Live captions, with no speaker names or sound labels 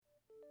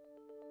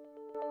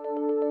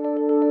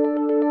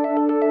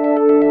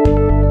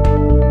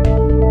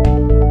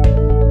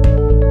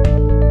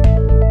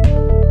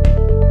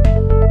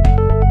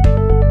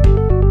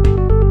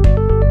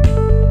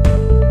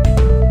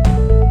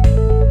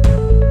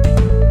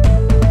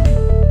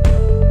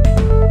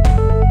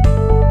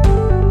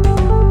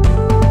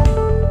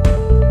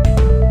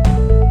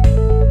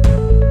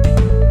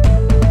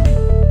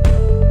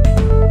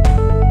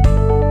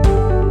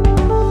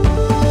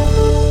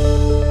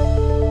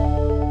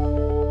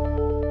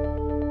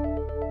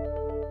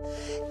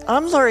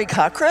I'm Lori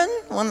Cochran,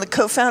 one of the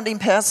co-founding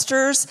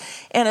pastors,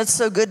 and it's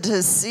so good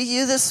to see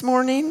you this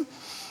morning.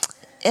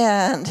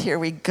 And here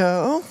we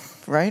go,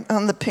 right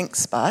on the pink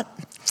spot.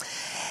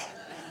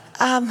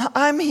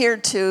 I'm here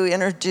to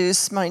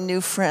introduce my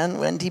new friend,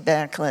 Wendy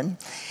Backlund.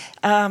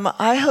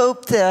 I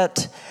hope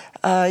that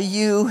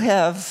you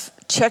have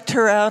checked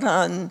her out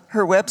on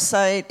her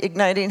website,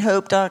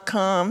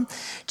 ignitinghope.com.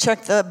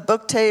 Check the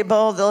book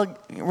table.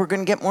 We're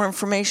going to get more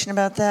information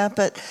about that.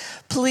 But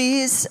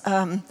please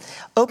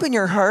open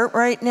your heart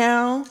right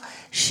now.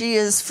 She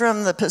is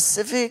from the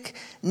Pacific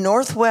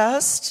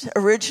Northwest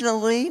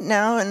originally,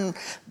 now in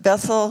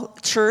Bethel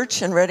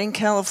Church in Redding,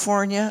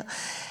 California.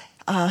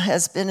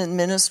 Has been in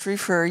ministry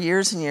for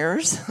years and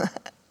years.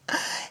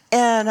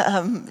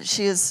 And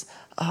she is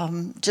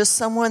just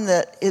someone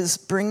that is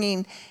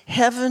bringing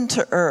heaven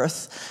to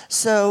earth.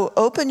 So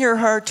open your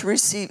heart to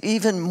receive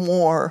even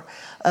more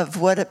of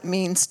what it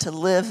means to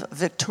live a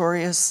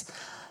victorious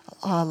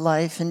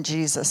life in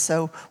Jesus.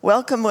 So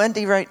welcome,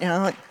 Wendy, right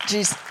now.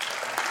 Jesus.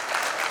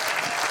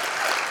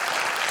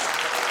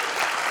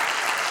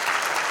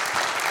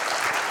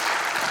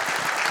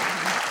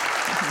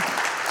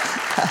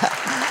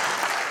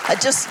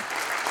 Just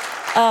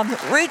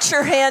reach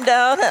your hand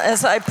out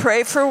as I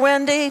pray for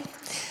Wendy.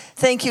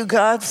 Thank you,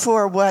 God,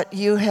 for what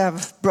you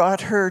have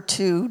brought her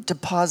to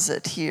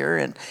deposit here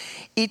in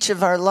each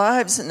of our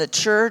lives, in the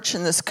church,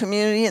 in this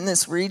community, in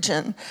this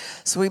region.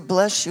 So we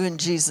bless you in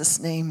Jesus'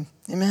 name.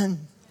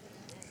 Amen.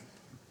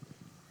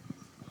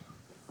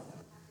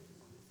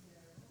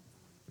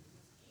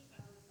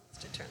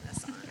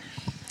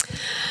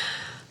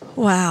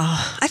 Wow,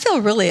 I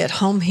feel really at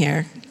home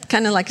here.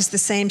 Kind of like it's the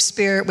same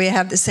spirit, we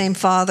have the same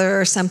Father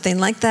or something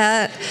like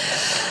that.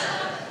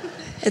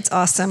 It's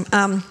awesome.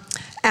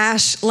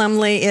 Ash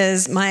Lumley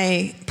is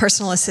my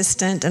personal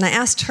assistant, and I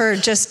asked her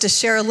just to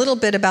share a little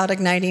bit about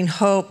Igniting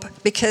Hope,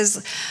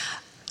 because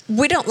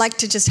we don't like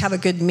to just have a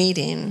good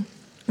meeting.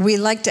 We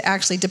like to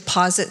actually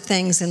deposit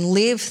things and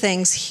leave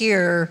things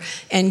here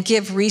and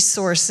give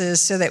resources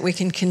so that we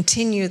can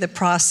continue the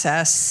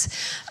process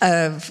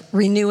of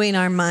renewing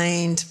our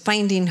mind,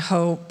 finding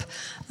hope.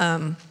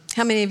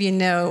 How many of you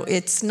know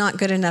it's not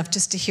good enough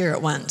just to hear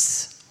it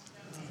once?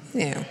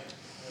 Yeah.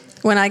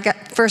 When I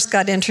first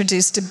got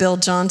introduced to Bill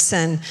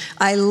Johnson,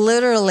 I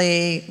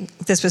literally,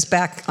 this was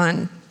back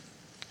on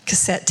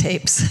cassette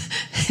tapes,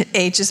 it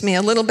ages me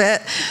a little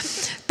bit,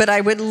 but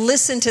I would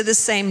listen to the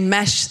same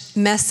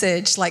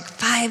message like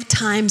 5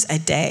 times a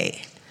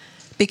day,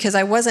 because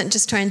I wasn't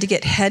just trying to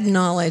get head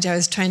knowledge, I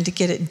was trying to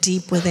get it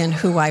deep within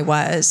who I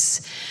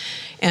was.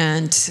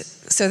 And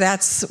so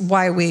that's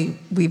why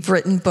we've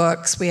written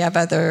books. We have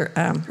other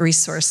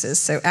resources.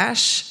 So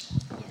Ash?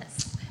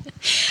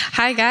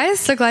 Hi guys,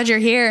 so glad you're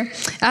here.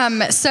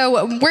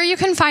 So where you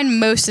can find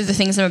most of the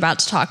things I'm about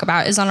to talk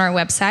about is on our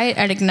website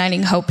at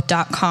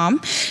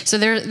ignitinghope.com. So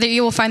there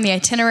you will find the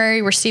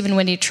itinerary where Steve and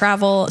Wendy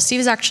travel.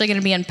 Steve is actually going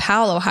to be in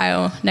Powell,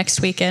 Ohio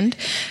next weekend.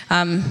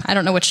 I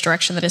don't know which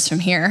direction that is from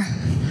here.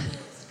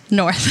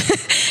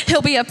 North.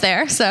 He'll be up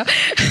there. So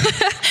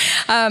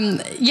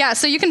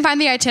so you can find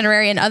the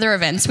itinerary and other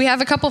events. We have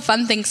a couple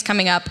fun things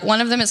coming up.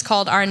 One of them is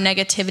called our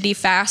Negativity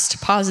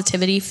Fast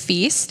Positivity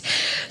Feast.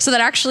 So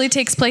that actually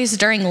takes place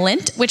during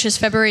Lent, which is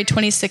February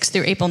 26th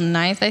through April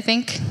 9th, I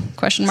think,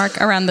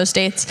 around those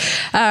dates.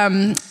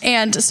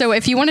 And so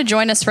if you want to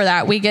join us for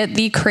that, we get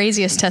the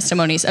craziest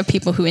testimonies of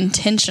people who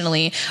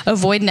intentionally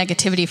avoid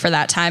negativity for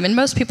that time. And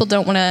most people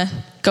don't want to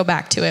go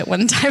back to it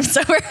one time.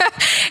 So it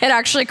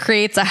actually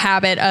creates a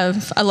habit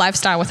of a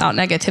lifestyle without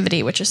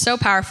negativity, which is so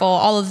powerful.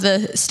 All of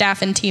the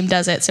staff and team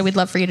does it. So we'd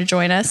love for you to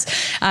join us.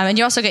 And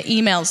you also get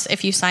emails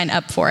if you sign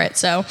up for it.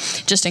 So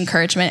just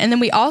encouragement. And then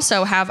we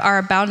also have our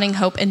Abounding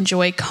Hope and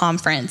Joy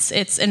Conference.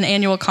 It's an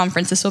annual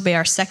conference. This will be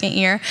our 2nd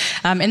year.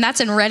 And that's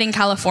in Redding,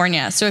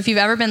 California. So if you've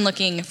ever been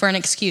looking for an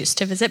excuse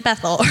to visit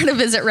Bethel or to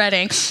visit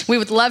Redding, we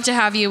would love to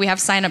have you. We have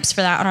signups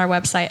for that on our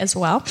website as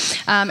well.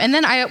 And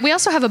then we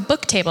also have a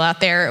book table out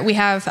there. We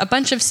have a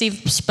bunch of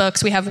Steve's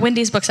books. We have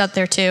Wendy's books out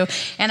there too.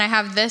 And I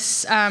have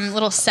this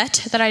little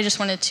set that I just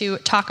wanted to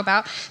talk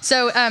about.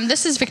 So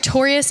this is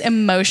Victorious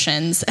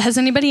Emotions. Has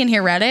anybody in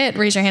here read it?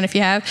 Raise your hand if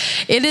you have.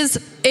 It is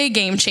a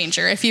game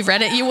changer. If you've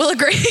read it, you will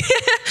agree.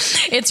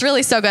 It's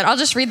really so good. I'll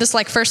just read this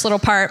first little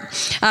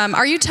part.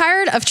 Are you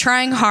tired of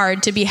trying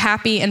hard to be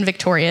happy and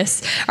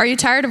victorious? Are you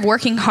tired of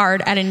working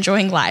hard at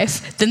enjoying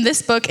life? Then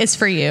this book is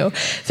for you.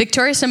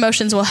 Victorious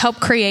Emotions will help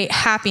create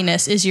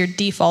happiness as your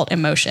default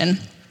emotion.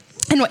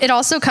 And it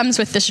also comes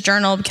with this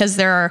journal because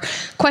there are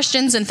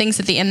questions and things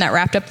at the end that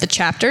wrapped up the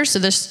chapter. So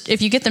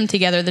if you get them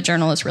together, the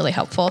journal is really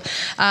helpful.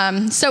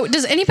 So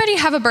does anybody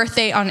have a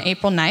birthday on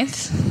April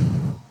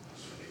 9th?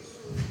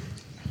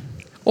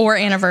 Or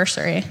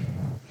anniversary?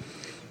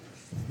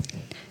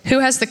 Who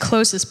has the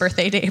closest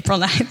birthday to April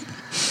 9th?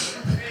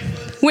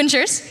 When's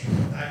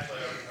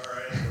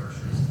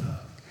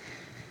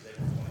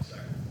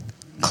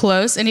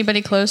Close?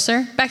 Anybody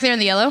closer? Back there in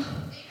the yellow?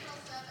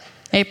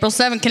 April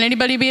 7th. Can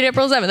anybody beat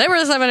April 7th?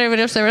 April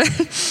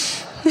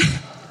 7th.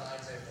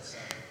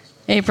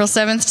 April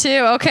 7th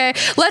too. Okay.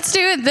 Let's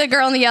do the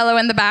girl in the yellow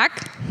in the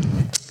back.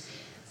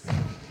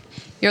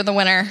 You're the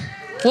winner.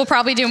 We'll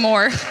probably do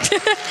more.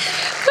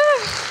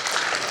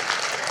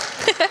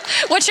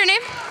 What's your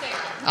name?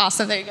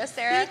 Awesome. There you go,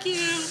 Sarah. Thank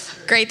you.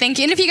 Great, thank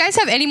you. And if you guys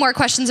have any more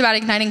questions about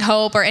Igniting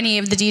Hope or any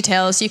of the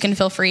details, you can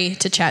feel free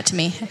to chat to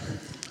me.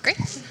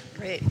 Great.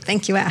 Great.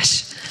 Thank you,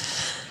 Ash.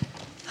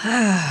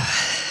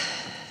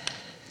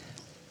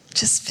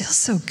 Just feels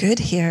so good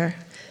here.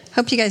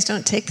 Hope you guys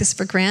don't take this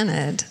for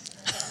granted.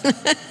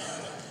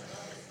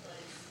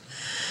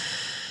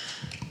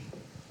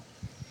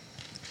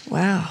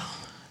 Wow.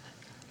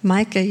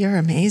 Micah, you're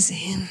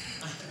amazing.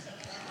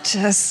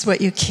 Just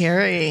what you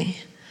carry.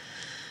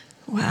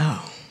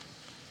 Wow.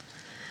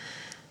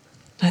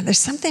 There's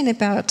something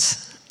about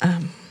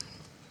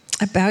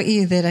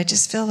you that I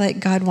just feel like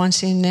God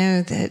wants you to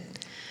know that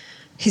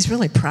He's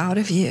really proud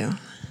of you.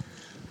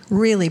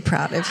 Really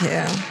proud of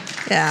you.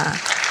 Yeah.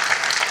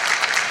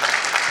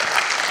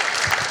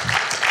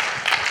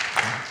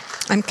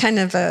 I'm kind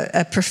of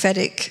a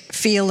prophetic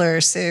feeler,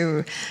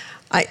 so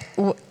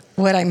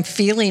what I'm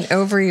feeling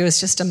over you is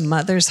just a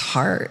mother's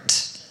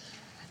heart.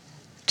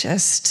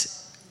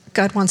 Just,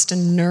 God wants to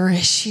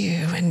nourish you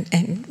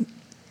and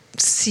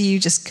see you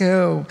just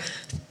go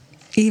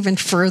even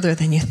further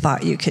than you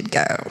thought you could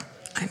go.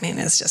 I mean,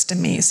 it's just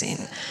amazing.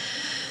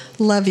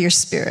 Love your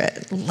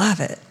spirit. Love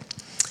it.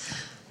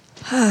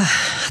 I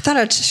thought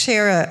I'd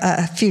share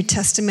a few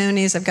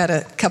testimonies. I've got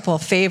a couple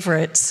of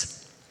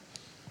favorites.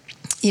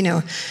 You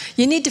know,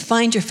 you need to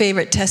find your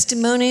favorite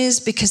testimonies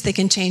because they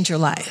can change your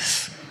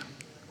life.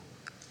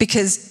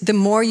 Because the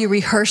more you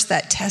rehearse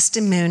that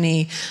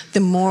testimony, the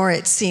more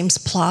it seems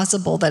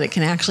plausible that it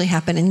can actually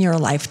happen in your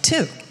life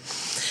too.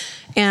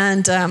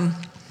 And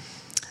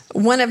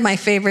one of my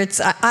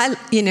favorites, a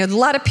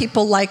lot of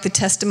people like the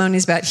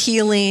testimonies about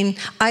healing.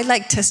 I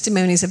like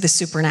testimonies of the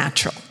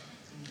supernatural,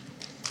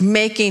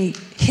 making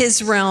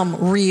His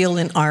realm real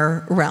in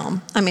our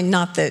realm. I mean,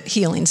 not that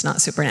healing's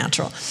not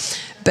supernatural,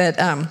 but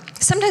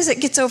sometimes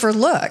it gets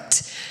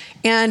overlooked.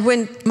 And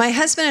when my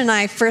husband and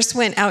I first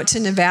went out to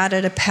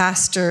Nevada to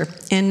pastor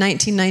in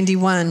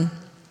 1991,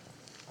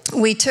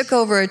 we took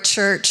over a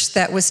church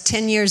that was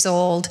 10 years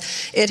old.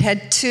 It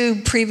had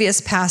 2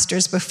 previous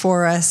pastors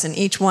before us, and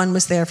each one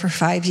was there for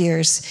 5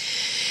 years.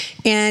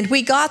 And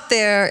we got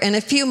there, and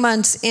a few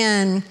months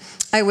in,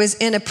 I was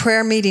in a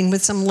prayer meeting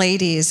with some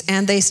ladies,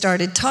 and they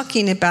started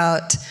talking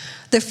about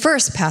the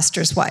first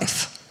pastor's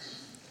wife.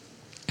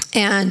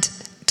 And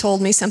told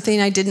me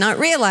something I did not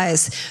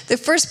realize. The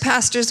first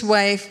pastor's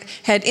wife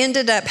had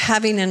ended up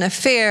having an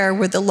affair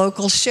with the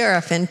local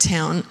sheriff in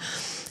town.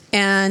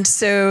 And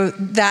so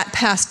that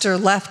pastor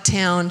left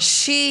town.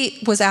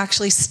 She was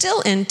actually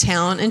still in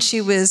town, and she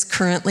was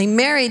currently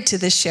married to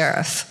the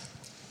sheriff.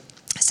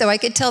 So I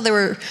could tell there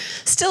were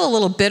still a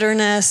little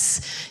bitterness,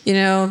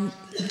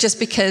 just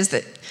because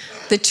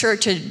the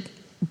church had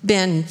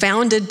been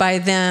founded by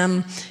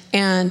them,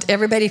 and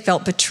everybody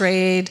felt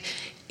betrayed.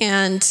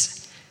 And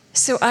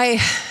so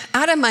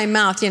out of my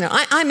mouth,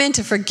 I'm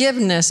into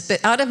forgiveness,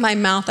 but out of my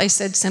mouth I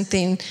said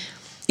something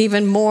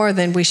even more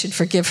than we should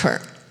forgive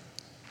her.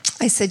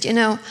 I said,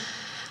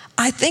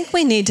 I think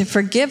we need to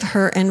forgive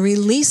her and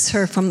release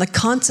her from the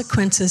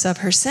consequences of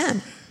her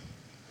sin.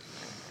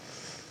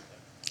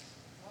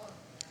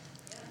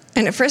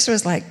 And at first I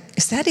was like,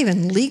 is that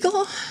even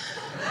legal?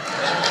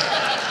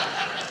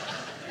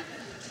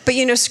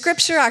 But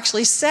Scripture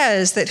actually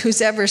says that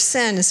whosever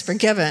sin is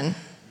forgiven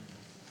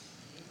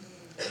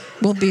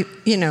will be,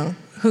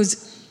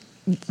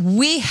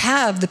 we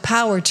have the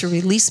power to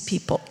release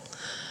people.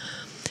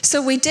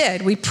 So we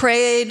did. We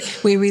prayed.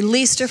 We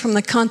released her from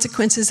the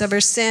consequences of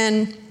her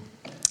sin.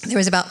 There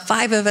was about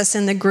 5 of us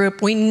in the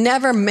group. We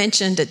never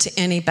mentioned it to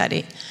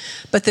anybody.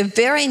 But the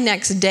very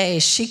next day,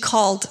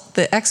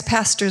 the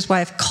ex-pastor's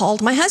wife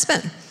called my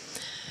husband.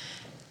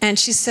 And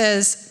she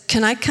says,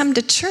 can I come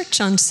to church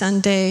on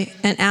Sunday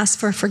and ask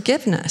for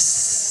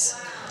forgiveness?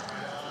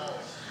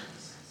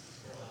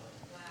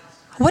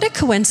 What a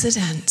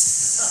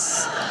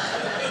coincidence.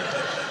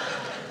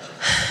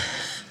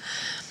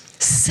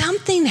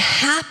 Something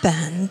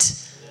happened.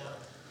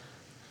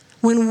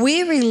 When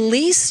we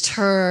released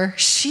her,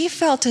 she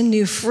felt a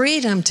new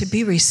freedom to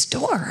be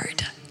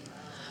restored.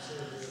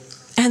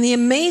 And the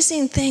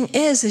amazing thing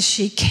is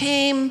she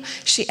came,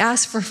 she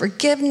asked for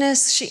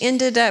forgiveness, she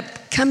ended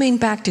up coming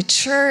back to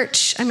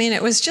church. I mean,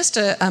 it was just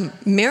a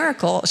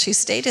miracle. She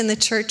stayed in the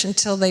church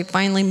until they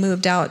finally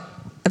moved out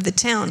of the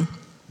town.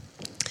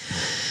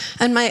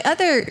 And my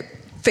other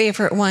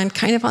favorite one,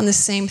 kind of on the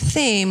same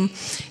theme,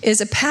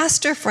 is a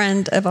pastor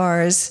friend of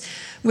ours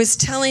was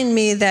telling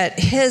me that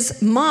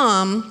his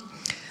mom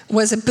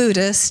was a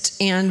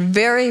Buddhist and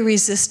very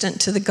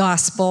resistant to the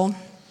gospel.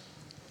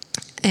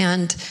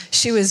 And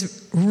she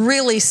was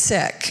really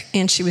sick,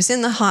 and she was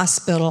in the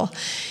hospital.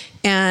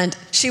 And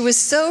she was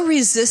so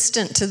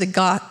resistant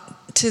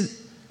to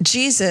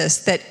Jesus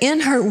that in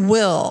her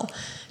will,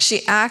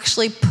 she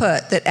actually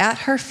put that at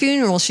her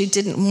funeral, she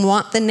didn't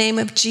want the name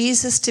of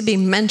Jesus to be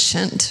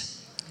mentioned.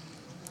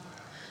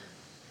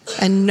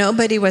 And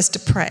nobody was to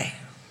pray.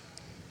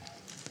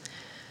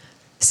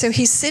 So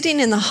he's sitting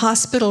in the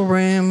hospital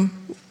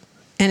room,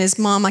 And his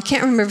mom, I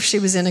can't remember if she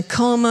was in a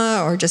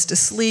coma or just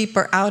asleep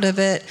or out of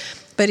it,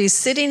 but he's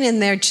sitting in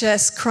there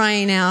just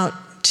crying out,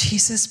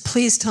 Jesus,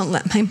 please don't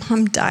let my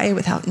mom die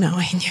without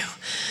knowing you.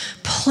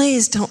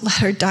 Please don't let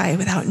her die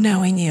without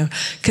knowing you.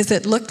 Because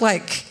it looked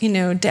like,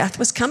 death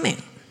was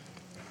coming.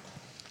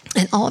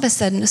 And all of a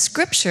sudden, a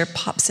scripture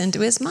pops into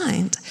his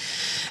mind.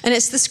 And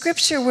it's the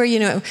scripture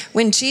where,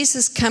 when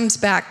Jesus comes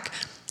back,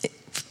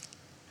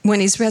 when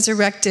he's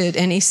resurrected,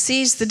 and he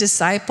sees the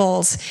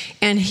disciples,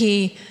 and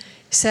he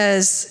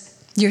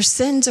says, your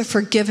sins are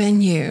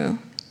forgiven you.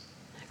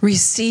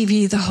 Receive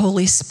ye the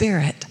Holy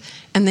Spirit.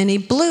 And then he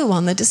blew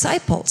on the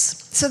disciples.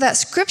 So that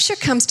scripture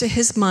comes to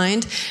his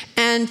mind,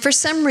 and for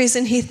some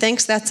reason, he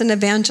thinks that's an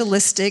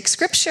evangelistic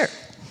scripture.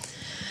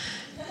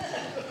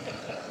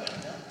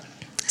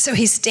 So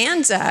he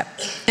stands up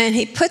and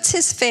he puts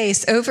his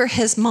face over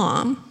his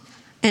mom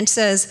and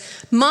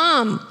says,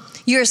 Mom,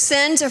 your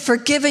sins are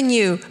forgiven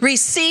you.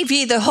 Receive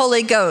ye the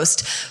Holy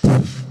Ghost.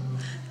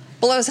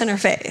 Blows in her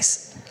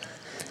face.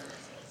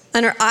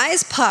 And her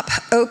eyes pop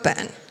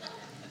open.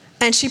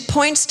 And she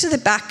points to the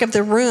back of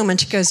the room and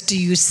she goes, do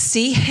you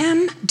see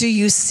him? Do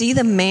you see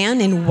the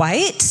man in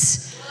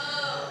white?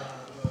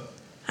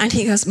 And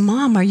he goes,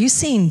 Mom, are you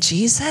seeing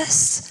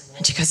Jesus?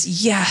 And she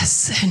goes,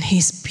 yes, and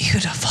he's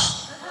beautiful.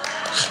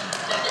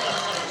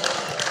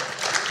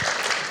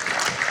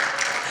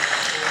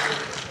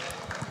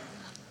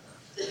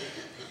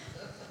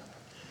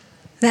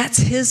 That's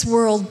his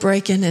world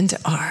breaking into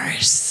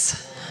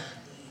ours.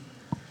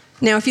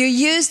 Now, if you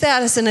use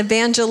that as an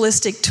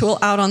evangelistic tool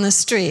out on the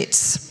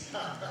streets,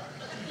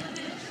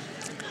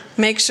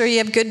 make sure you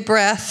have good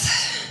breath,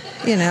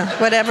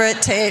 whatever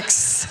it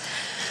takes.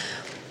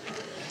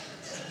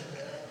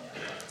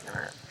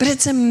 But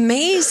it's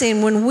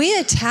amazing when we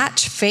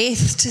attach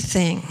faith to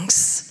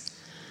things.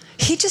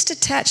 He just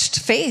attached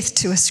faith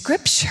to a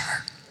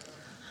scripture.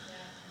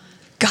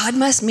 God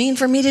must mean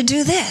for me to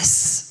do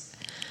this.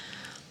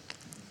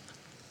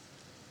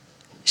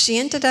 She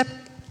ended up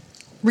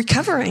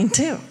recovering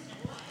too.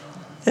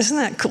 Isn't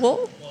that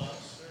cool?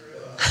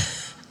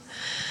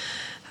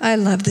 I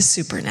love the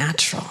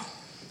supernatural.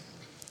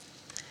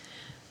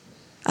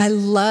 I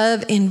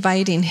love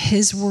inviting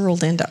his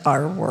world into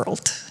our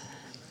world.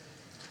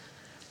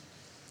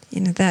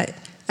 That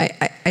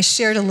I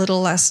shared a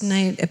little last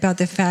night about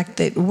the fact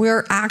that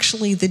we're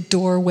actually the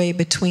doorway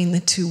between the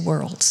two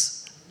worlds.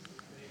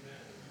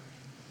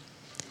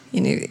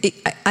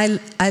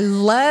 I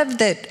love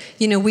that,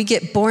 we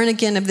get born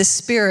again of the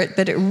Spirit,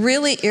 but it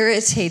really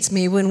irritates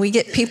me when we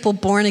get people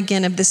born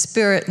again of the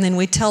Spirit and then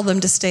we tell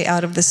them to stay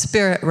out of the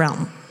spirit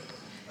realm.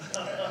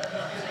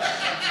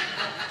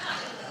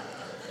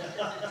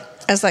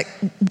 I was like,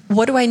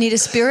 what do I need a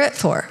spirit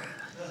for?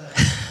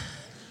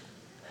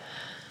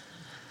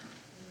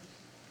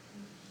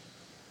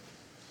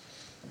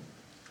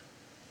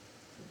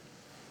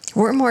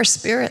 We're more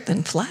spirit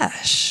than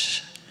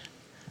flesh.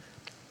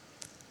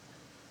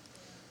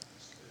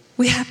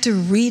 We have to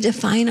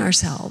redefine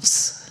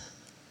ourselves.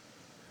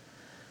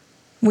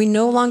 We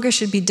no longer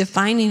should be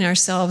defining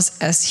ourselves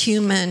as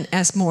human,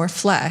 as more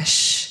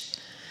flesh.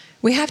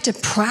 We have to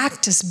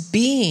practice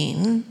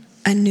being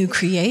a new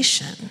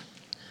creation,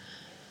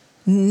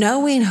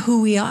 knowing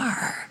who we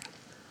are.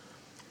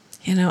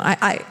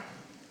 I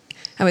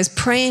was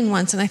praying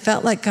once and I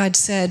felt like God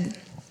said,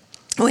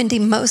 Wendy,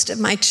 most of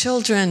my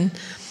children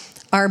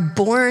are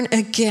born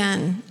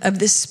again of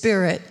the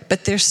Spirit,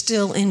 but they're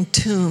still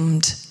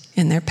entombed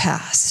in their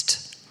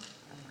past.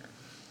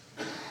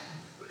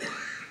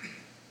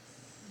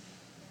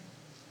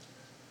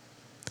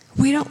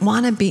 We don't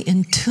want to be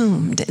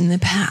entombed in the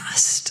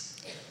past.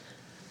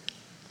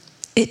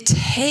 It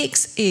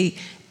takes a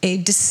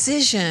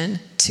decision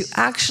to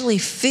actually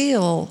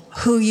feel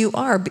who you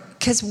are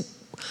because,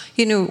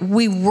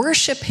 we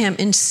worship him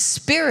in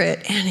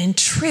spirit and in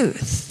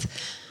truth.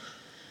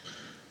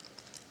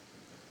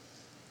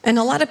 And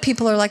a lot of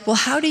people are like, well,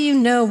 how do you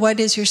know what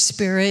is your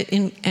spirit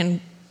and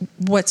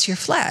what's your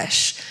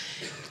flesh?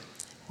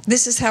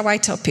 This is how I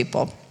tell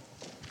people.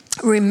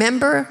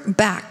 Remember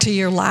back to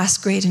your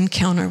last great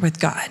encounter with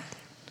God.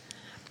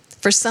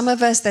 For some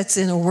of us, that's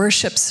in a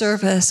worship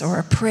service or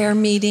a prayer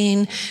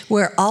meeting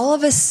where all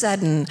of a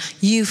sudden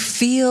you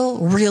feel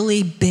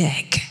really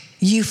big.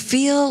 You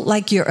feel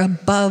like you're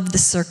above the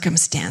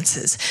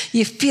circumstances.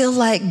 You feel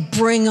like,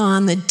 bring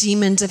on the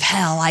demons of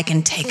hell, I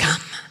can take them.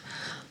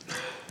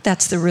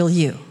 That's the real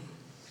you.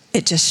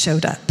 It just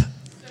showed up.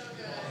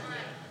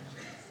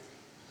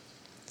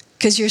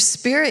 Because your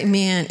spirit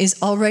man is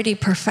already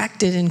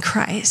perfected in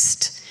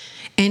Christ.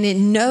 And it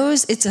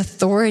knows its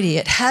authority.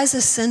 It has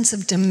a sense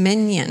of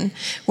dominion.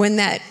 When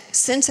that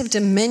sense of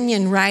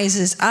dominion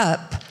rises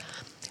up,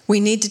 we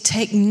need to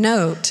take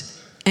note.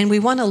 And we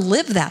want to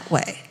live that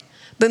way.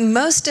 But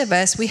most of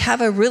us, we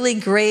have a really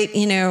great,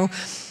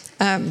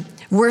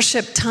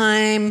 worship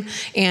time.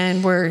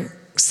 And we're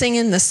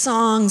singing the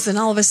songs. And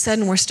all of a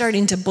sudden, we're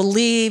starting to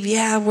believe,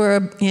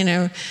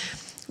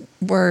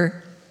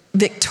 we're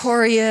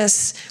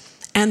victorious.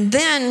 And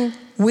then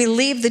we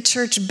leave the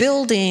church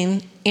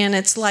building and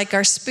it's like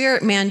our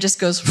spirit man just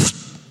goes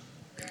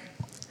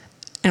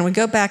and we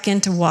go back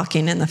into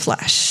walking in the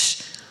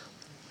flesh.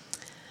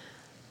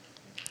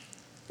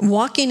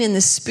 Walking in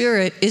the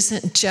Spirit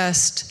isn't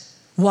just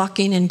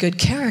walking in good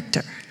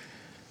character.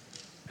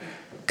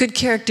 Good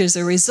character is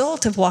a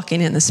result of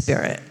walking in the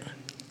Spirit.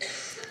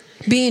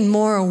 Being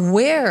more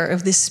aware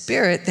of the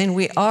Spirit than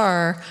we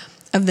are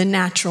of the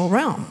natural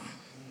realm.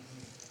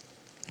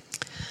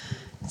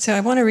 So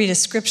I want to read a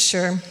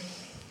scripture,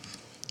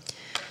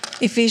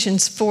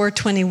 Ephesians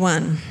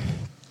 4:21.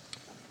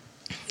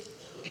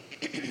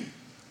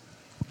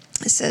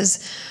 It says,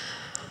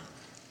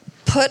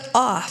 "Put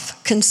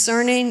off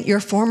concerning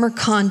your former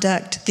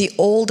conduct the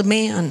old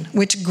man,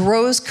 which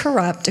grows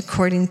corrupt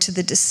according to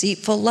the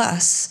deceitful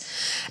lusts,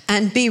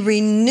 and be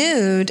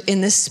renewed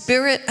in the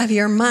spirit of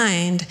your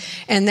mind,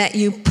 and that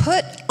you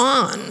put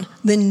on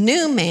the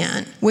new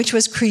man, which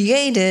was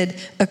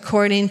created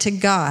according to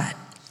God."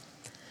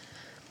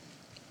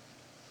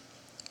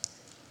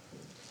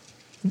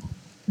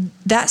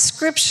 That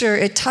scripture,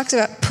 it talks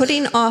about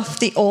putting off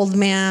the old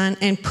man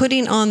and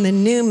putting on the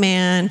new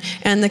man,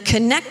 and the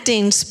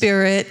connecting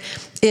spirit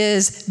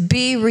is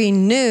be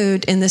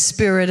renewed in the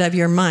spirit of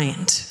your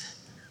mind.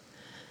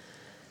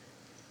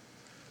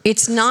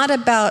 It's not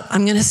about,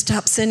 I'm going to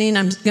stop sinning,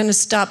 I'm going to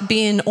stop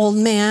being an old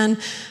man,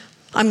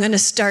 I'm going to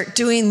start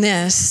doing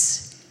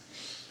this.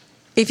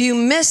 If you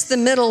miss the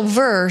middle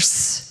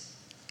verse,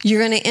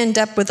 you're going to end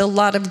up with a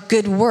lot of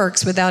good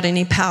works without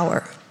any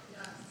power.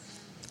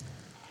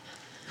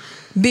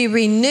 Be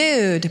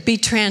renewed, be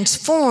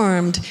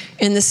transformed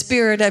in the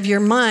spirit of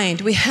your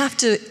mind. We have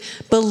to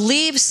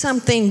believe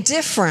something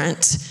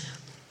different.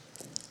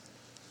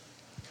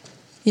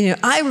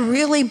 I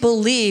really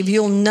believe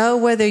you'll know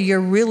whether you're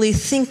really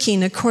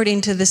thinking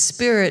according to the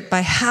Spirit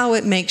by how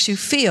it makes you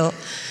feel.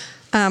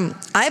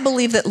 I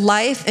believe that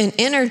life and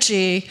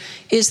energy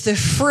is the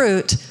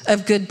fruit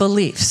of good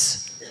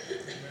beliefs.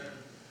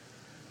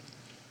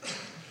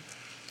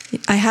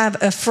 I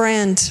have a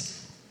friend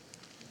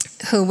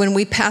who, when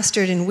we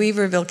pastored in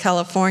Weaverville,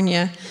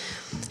 California,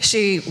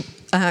 she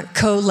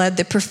co-led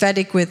the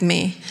prophetic with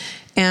me.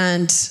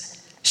 And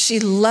she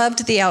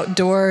loved the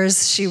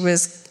outdoors. She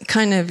was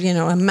kind of,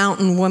 a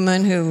mountain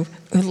woman who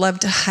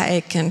loved to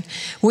hike. And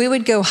we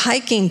would go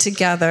hiking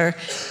together,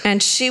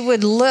 and she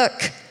would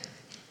look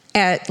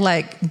at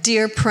like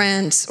deer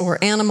prints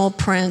or animal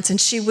prints,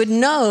 and she would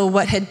know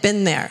what had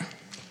been there.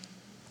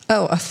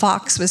 Oh, a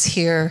fox was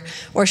here.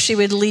 Or she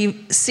would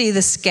see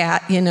the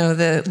scat,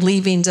 the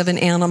leavings of an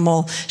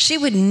animal. She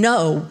would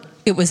know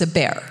it was a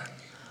bear.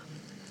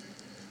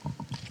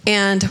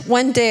 And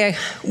one day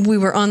we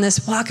were on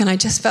this walk, and I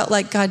just felt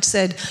like God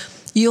said,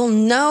 you'll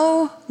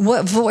know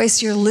what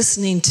voice you're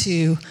listening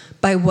to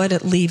by what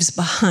it leaves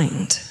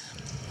behind.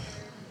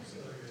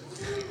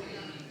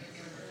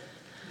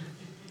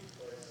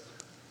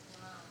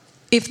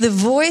 If the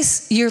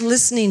voice you're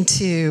listening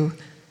to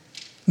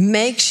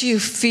makes you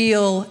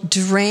feel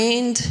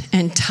drained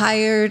and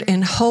tired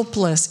and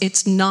hopeless,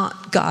 it's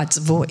not God's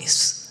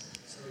voice.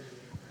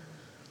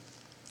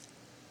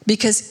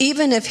 Because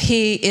even if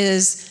He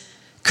is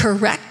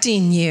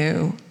correcting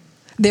you,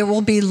 there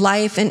will be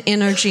life and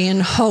energy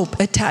and hope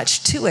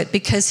attached to it,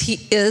 because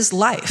He is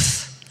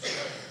life.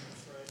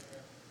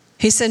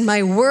 He said,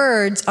 my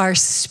words are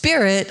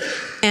spirit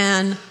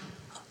and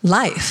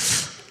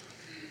life.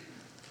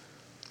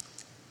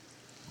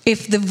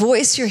 If the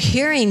voice you're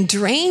hearing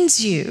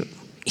drains you,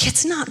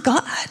 it's not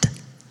God.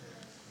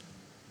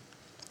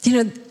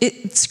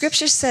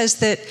 Scripture says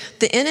that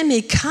the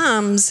enemy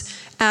comes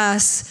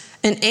as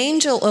an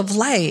angel of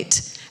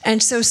light.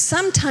 And so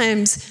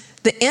sometimes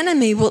the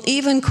enemy will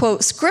even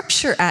quote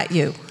scripture at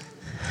you.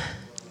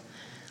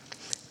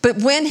 But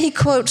when he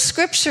quotes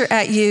scripture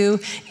at you,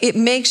 it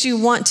makes you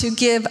want to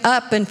give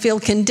up and feel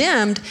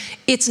condemned.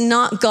 It's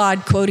not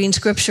God quoting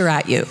scripture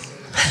at you.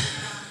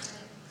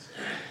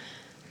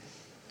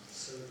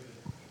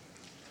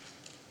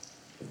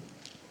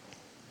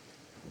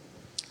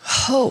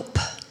 Hope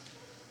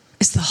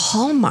is the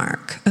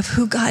hallmark of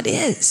who God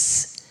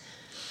is.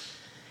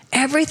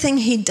 Everything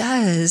He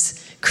does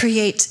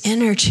creates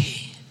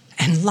energy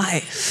and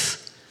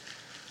life.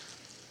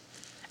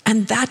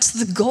 And that's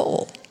the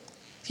goal.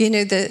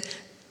 The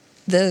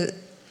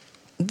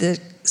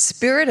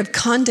spirit of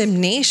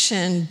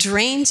condemnation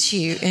drains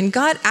you. And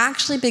God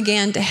actually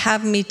began to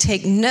have me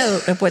take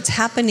note of what's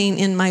happening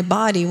in my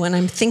body when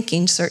I'm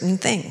thinking certain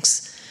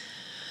things.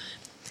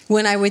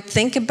 When I would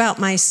think about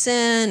my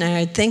sin and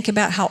I'd think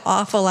about how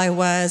awful I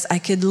was, I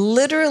could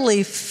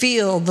literally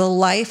feel the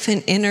life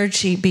and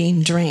energy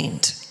being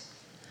drained.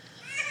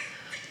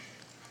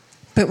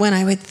 But when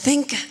I would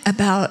think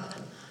about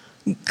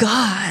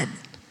God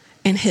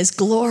and His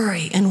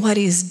glory and what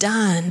He's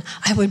done,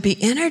 I would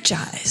be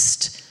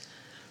energized.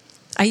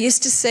 I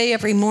used to say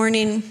every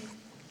morning,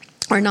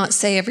 or not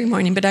say every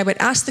morning, but I would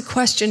ask the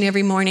question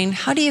every morning,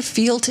 how do you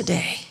feel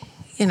today?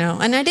 And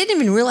I didn't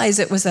even realize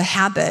it was a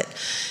habit.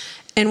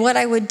 And what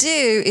I would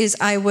do is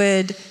I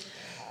would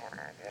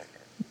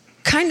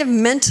kind of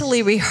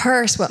mentally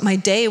rehearse what my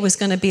day was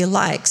going to be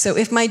like. So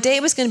if my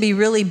day was going to be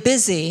really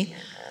busy,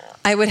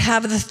 I would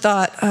have the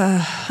thought,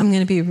 I'm going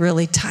to be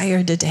really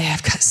tired today.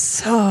 I've got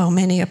so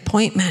many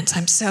appointments.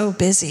 I'm so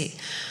busy.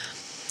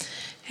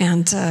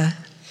 And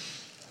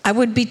I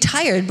would be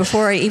tired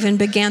before I even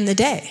began the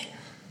day.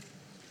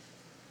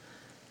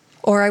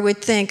 Or I would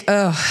think,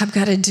 I've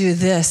got to do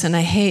this, and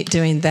I hate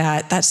doing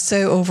that. That's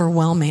so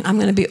overwhelming. I'm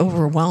going to be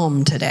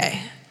overwhelmed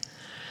today.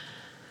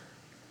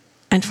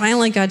 And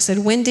finally, God said,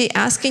 Wendy,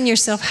 asking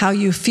yourself how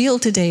you feel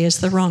today is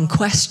the wrong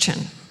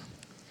question.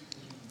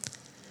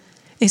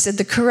 He said,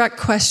 the correct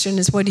question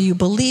is, what do you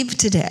believe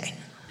today?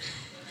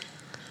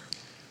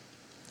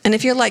 And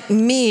if you're like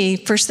me,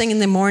 first thing in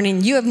the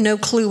morning, you have no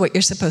clue what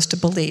you're supposed to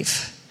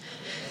believe.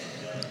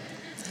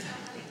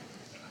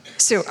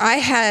 So I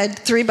had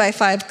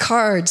 3x5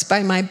 cards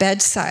by my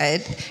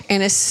bedside,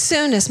 and as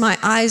soon as my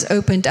eyes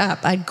opened up,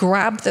 I'd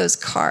grab those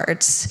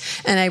cards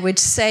and I would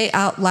say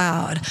out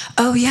loud,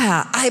 oh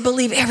yeah, I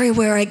believe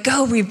everywhere I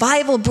go,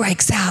 revival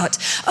breaks out.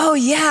 Oh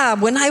yeah,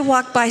 when I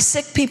walk by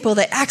sick people,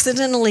 they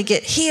accidentally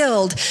get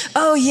healed.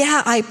 Oh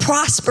yeah, I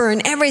prosper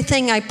in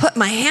everything I put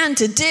my hand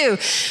to do.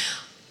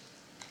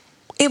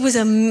 It was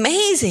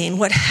amazing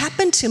what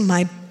happened to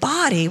my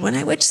body when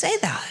I would say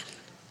that.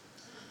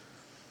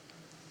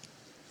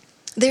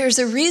 There's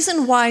a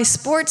reason why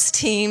sports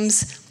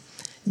teams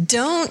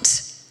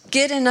don't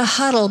get in a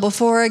huddle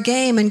before a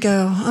game and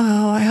go,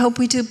 oh, I hope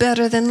we do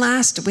better than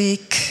last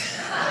week.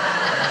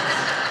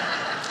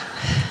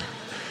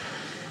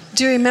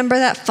 Do you remember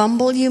that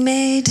fumble you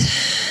made?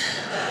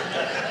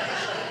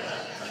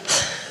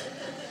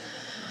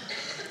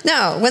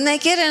 No, when they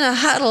get in a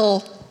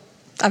huddle,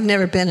 I've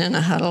never been in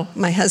a huddle.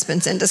 My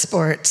husband's into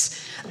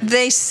sports.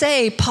 They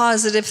say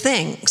positive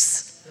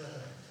things.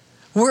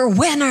 We're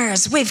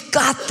winners. We've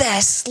got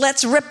this.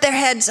 Let's rip their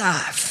heads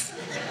off.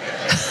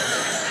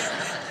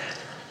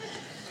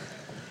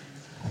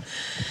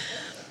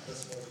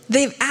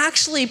 They've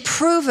actually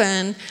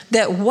proven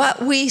that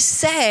what we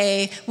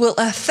say will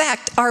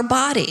affect our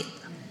body.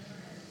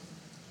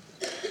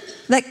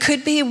 That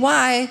could be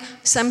why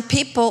some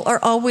people are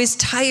always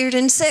tired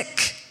and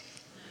sick.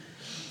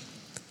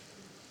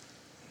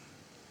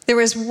 There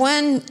was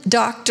one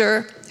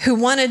doctor who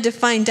wanted to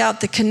find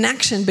out the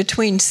connection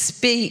between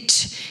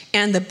speech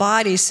and the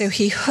body, so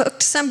he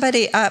hooked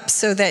somebody up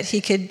so that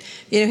he could,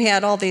 he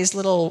had all these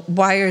little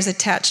wires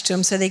attached to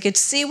him so they could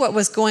see what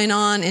was going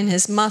on in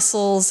his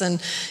muscles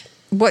and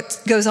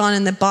what goes on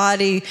in the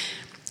body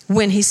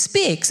when he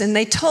speaks. And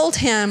they told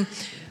him,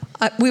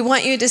 we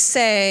want you to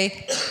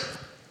say,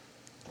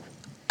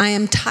 I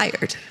am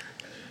tired.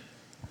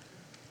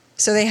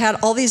 So they had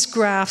all these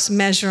graphs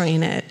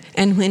measuring it.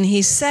 And when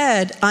he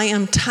said, I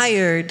am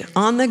tired,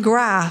 on the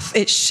graph,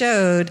 it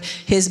showed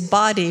his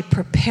body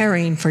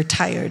preparing for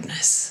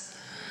tiredness.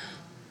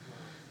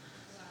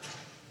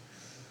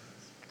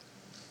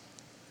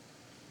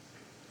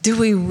 Do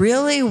we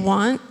really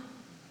want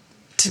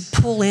to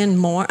pull in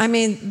more? I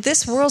mean,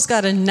 this world's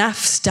got enough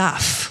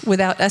stuff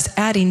without us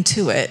adding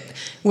to it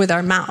with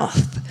our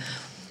mouth.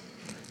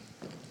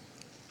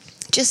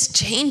 Just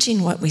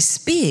changing what we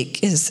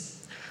speak is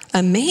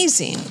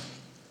amazing.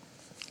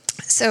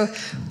 So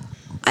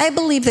I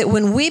believe that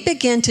when we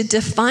begin to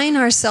define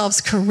ourselves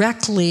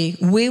correctly,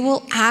 we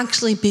will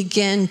actually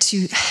begin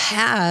to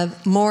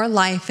have more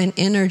life and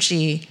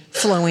energy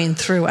flowing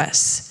through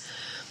us.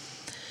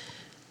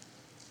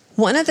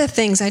 One of the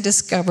things I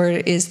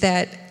discovered is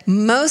that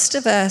most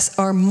of us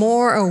are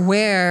more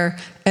aware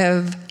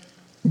of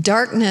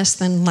darkness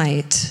than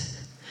light,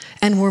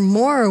 and we're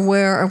more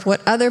aware of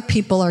what other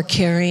people are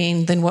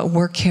carrying than what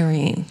we're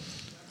carrying.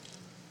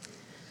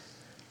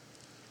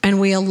 And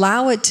we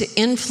allow it to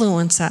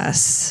influence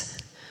us.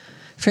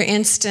 For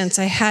instance,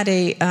 I had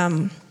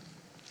in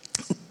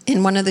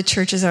one of the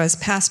churches I was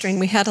pastoring,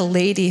 we had a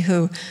lady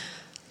who,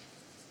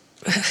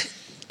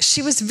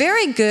 she was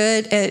very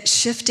good at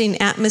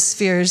shifting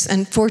atmospheres.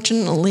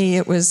 Unfortunately,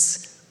 it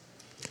was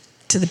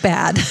to the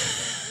bad.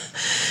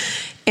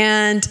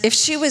 And if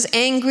she was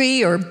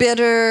angry or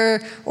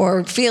bitter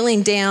or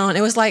feeling down,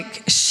 it was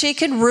like she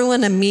could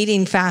ruin a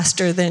meeting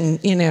faster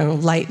than,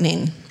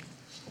 lightning.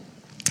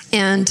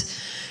 And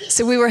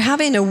so we were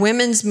having a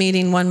women's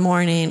meeting one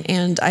morning,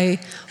 and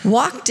I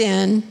walked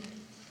in,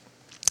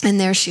 and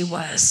there she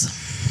was.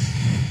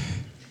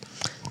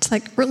 It's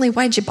like, really,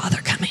 why'd you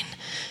bother coming?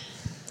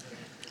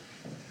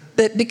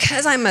 But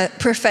because I'm a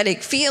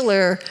prophetic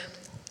feeler,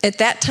 at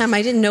that time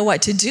I didn't know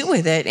what to do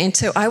with it. And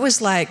so I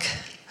was like,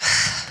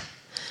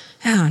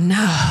 oh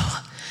no,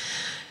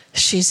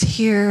 she's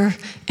here,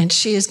 and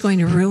she is going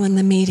to ruin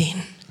the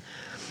meeting.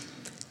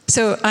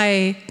 So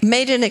I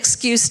made an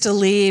excuse to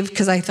leave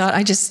because I thought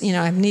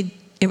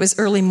it was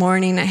early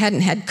morning. I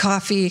hadn't had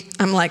coffee.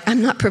 I'm like,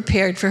 I'm not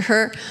prepared for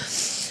her.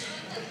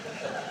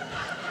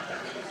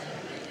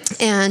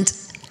 And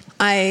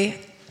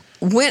I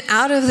went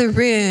out of the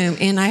room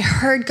and I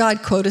heard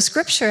God quote a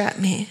scripture at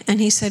me.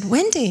 And he said,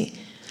 Wendy,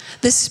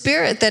 the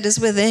spirit that is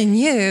within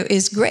you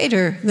is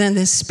greater than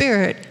the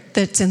spirit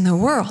that's in the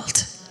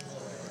world.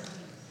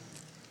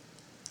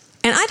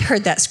 And I'd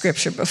heard that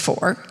scripture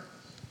before.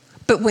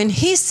 But when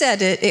he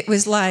said it, it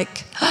was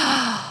like,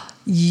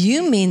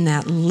 You mean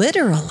that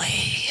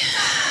literally?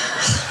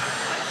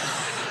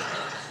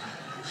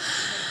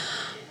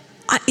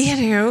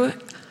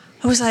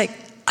 I was like,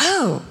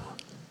 oh,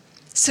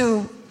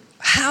 so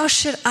how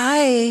should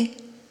I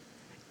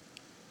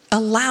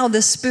allow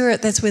the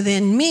Spirit that's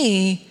within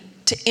me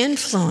to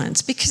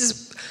influence?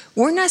 Because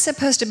we're not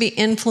supposed to be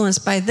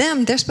influenced by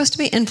them. They're supposed to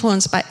be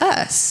influenced by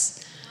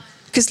us.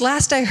 Because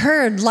last I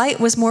heard, light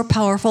was more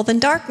powerful than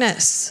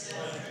darkness.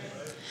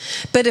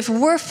 But if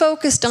we're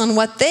focused on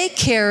what they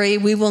carry,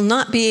 we will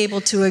not be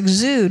able to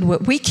exude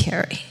what we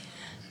carry.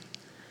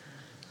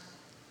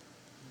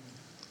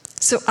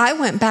 So I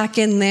went back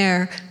in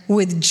there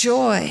with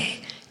joy,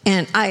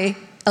 and I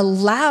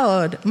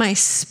allowed my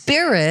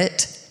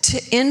spirit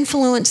to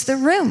influence the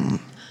room.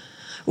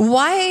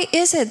 Why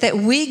is it that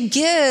we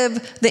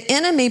give the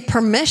enemy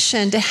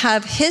permission to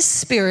have his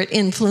spirit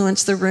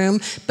influence the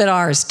room, but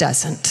ours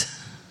doesn't?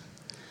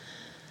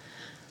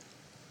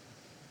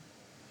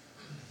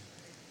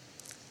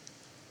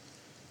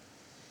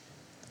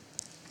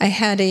 I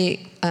had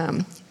a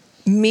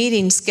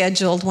meeting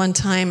scheduled one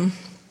time.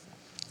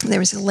 There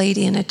was a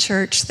lady in a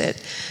church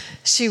that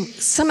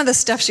some of the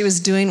stuff she was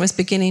doing was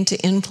beginning to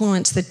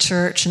influence the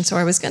church, and so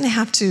I was going to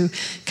have to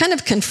kind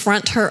of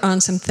confront her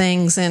on some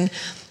things. And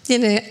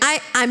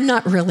I'm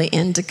not really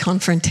into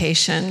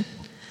confrontation,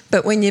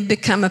 but when you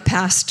become a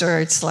pastor,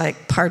 it's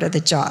like part of the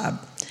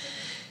job.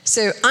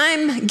 So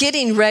I'm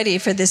getting ready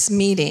for this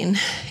meeting,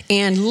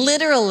 and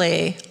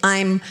literally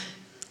I'm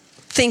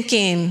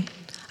thinking,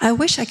 I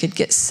wish I could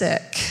get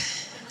sick.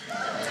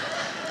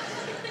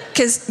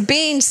 Because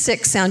being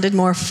sick sounded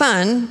more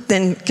fun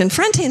than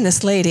confronting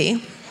this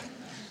lady.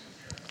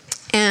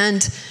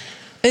 And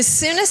as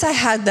soon as I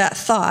had that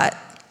thought,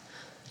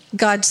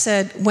 God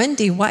said,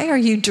 Wendy, why are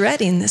you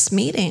dreading this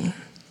meeting?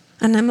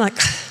 And I'm like,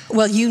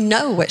 well, you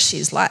know what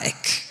she's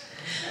like.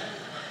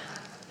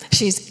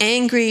 She's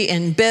angry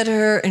and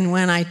bitter, and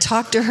when I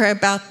talk to her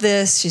about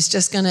this, she's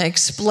just going to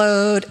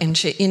explode, and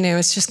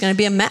it's just going to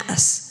be a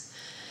mess.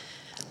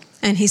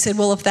 And he said,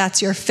 well, if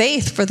that's your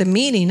faith for the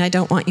meeting, I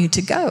don't want you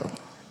to go.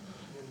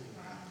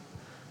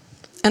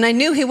 And I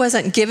knew he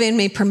wasn't giving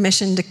me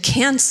permission to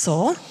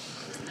cancel.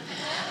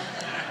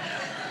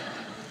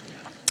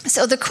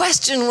 So the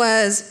question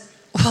was,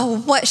 well,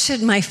 what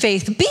should my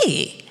faith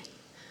be?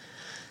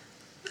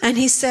 And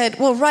he said,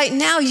 well, right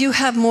now you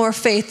have more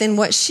faith in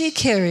what she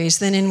carries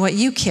than in what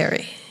you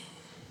carry.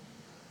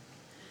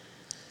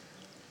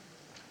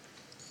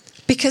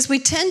 Because we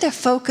tend to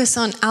focus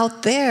on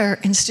out there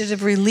instead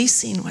of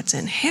releasing what's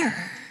in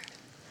here.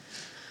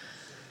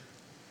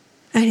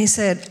 And he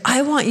said,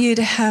 I want you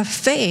to have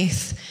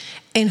faith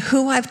in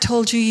who I've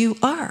told you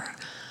are.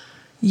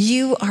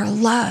 You are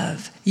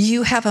love.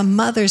 You have a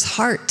mother's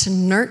heart to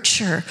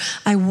nurture.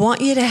 I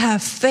want you to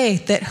have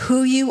faith that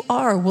who you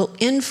are will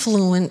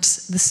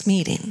influence this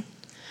meeting,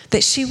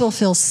 that she will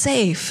feel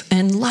safe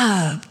and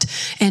loved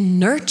and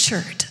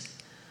nurtured.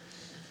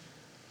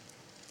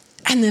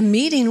 And the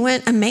meeting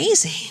went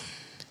amazing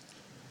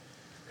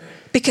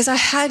because I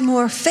had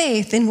more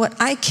faith in what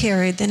I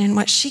carried than in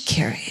what she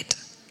carried.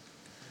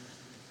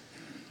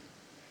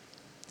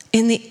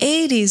 In the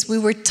 80s, we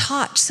were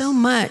taught so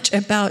much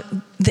about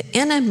the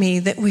enemy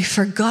that we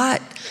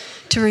forgot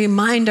to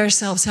remind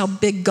ourselves how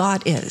big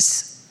God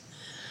is.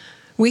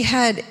 We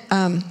had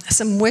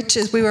some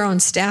witches. We were on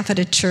staff at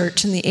a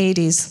church in the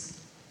 80s.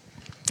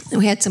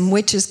 We had some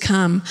witches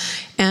come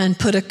and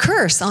put a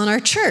curse on our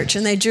church,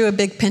 and they drew a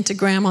big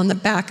pentagram on the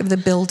back of the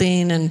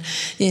building, and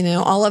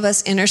all of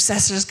us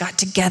intercessors got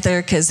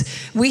together because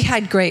we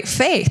had great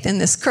faith in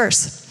this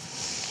curse.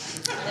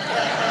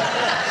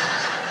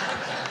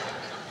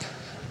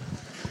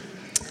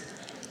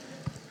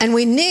 And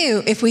we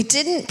knew if we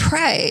didn't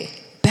pray,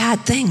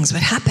 bad things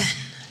would happen.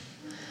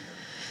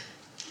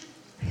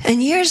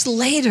 And years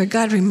later,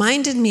 God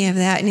reminded me of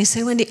that, and he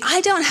said, Wendy,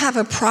 I don't have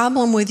a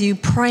problem with you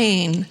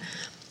praying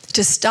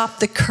to stop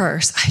the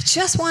curse. I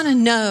just want to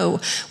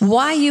know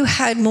why you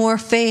had more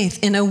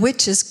faith in a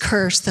witch's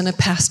curse than a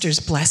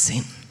pastor's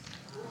blessing.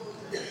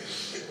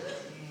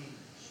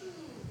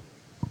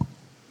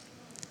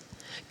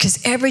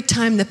 Because every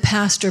time the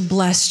pastor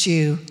blessed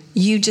you,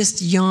 you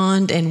just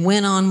yawned and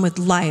went on with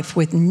life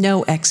with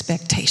no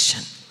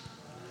expectation.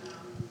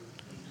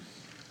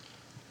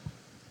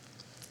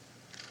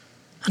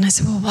 And I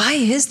said, well, why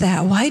is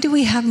that? Why do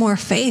we have more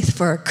faith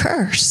for a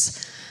curse?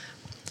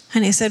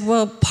 And he said,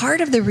 well,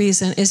 part of the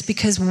reason is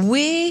because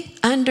we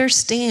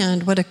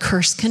understand what a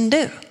curse can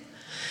do.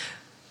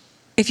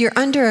 If you're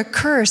under a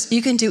curse,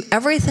 you can do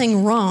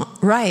everything wrong,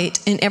 right,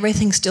 and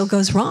everything still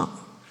goes wrong.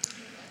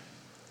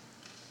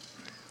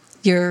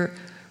 Your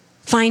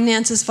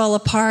finances fall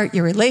apart,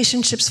 your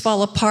relationships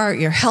fall apart,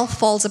 your health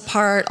falls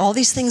apart, all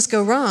these things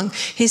go wrong.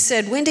 He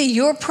said, Wendy,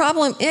 your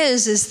problem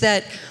is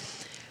that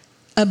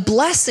a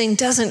blessing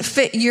doesn't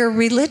fit your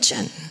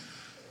religion.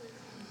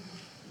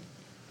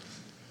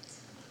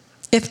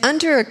 If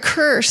under a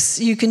curse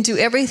you can do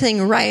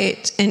everything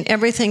right and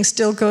everything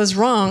still goes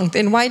wrong,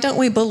 then why don't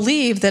we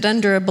believe that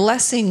under a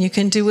blessing you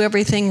can do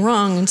everything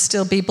wrong and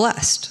still be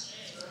blessed?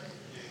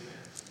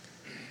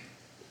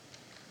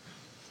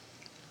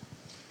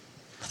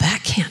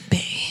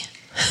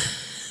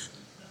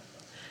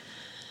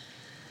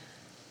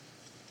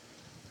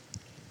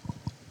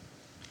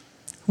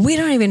 we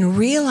don't even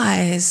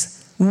realize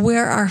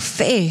where our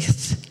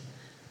faith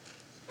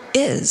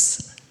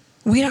is.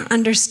 We don't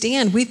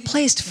understand. We've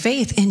placed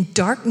faith in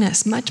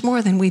darkness much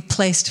more than we've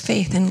placed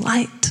faith in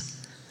light.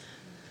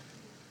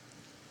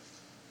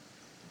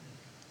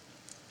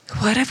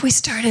 What if we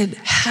started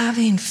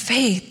having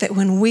faith that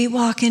when we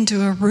walk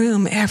into a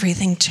room,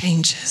 everything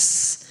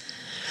changes?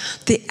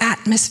 The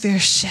atmosphere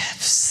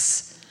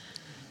shifts.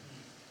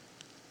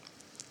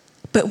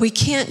 But we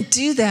can't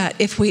do that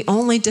if we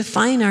only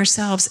define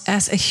ourselves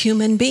as a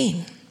human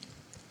being.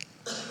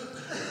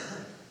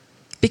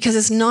 Because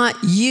it's not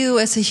you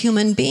as a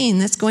human being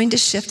that's going to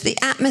shift the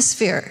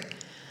atmosphere.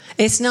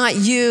 It's not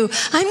you,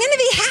 I'm going to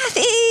be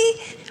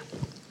happy.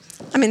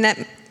 I mean,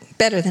 that's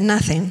better than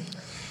nothing.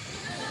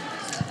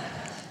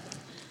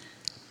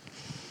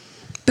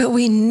 But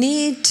we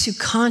need to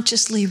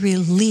consciously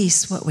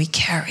release what we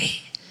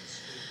carry.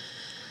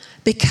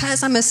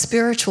 Because I'm a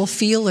spiritual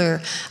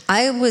feeler,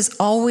 I was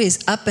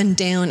always up and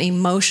down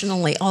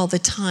emotionally all the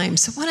time.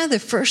 So one of the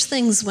first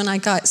things when I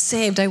got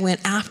saved, I went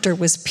after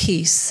was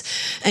peace.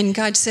 And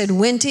God said,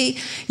 Wendy,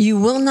 you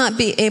will not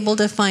be able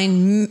to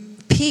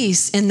find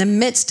peace in the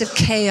midst of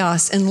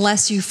chaos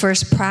unless you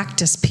first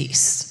practice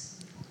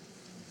peace.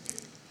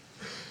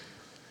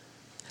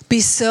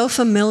 Be so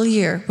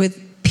familiar with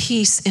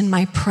peace in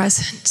my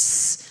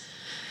presence.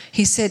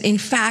 He said, in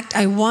fact,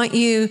 I want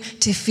you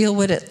to feel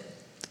what it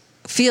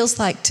feels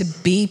like to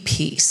be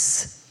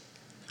peace.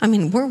 I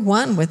mean, we're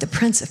one with the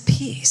Prince of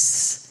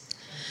Peace.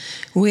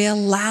 We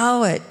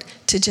allow it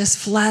to just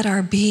flood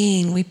our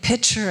being. We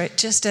picture it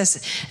just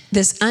as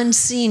this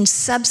unseen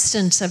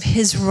substance of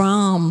his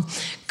realm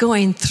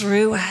going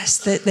through us.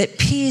 That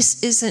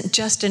peace isn't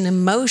just an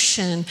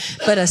emotion,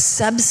 but a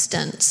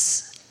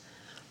substance.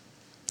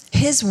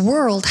 His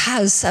world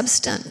has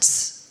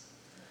substance.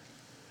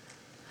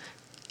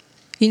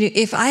 You know,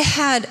 if I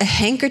had a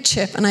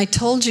handkerchief and I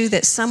told you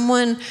that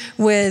someone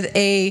with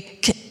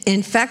a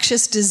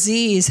infectious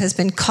disease has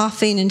been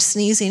coughing and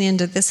sneezing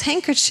into this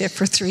handkerchief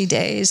for 3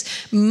 days,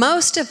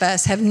 most of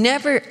us have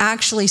never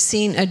actually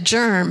seen a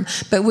germ,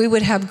 but we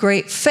would have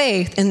great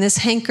faith in this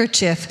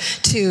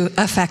handkerchief to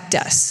affect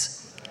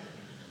us.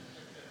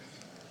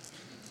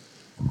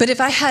 But if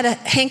I had a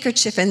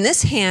handkerchief in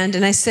this hand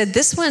and I said,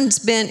 this one's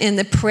been in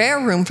the prayer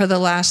room for the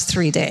last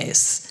 3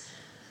 days.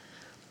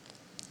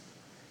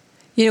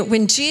 You know,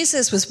 when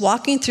Jesus was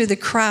walking through the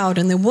crowd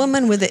and the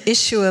woman with the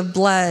issue of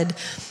blood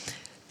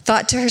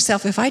thought to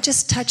herself, if I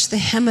just touch the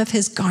hem of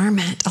his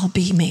garment, I'll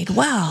be made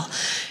well.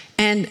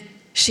 And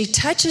she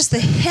touches the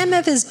hem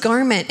of his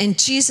garment and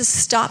Jesus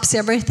stops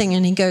everything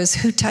and he goes,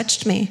 who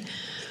touched me?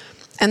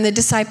 And the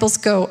disciples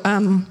go,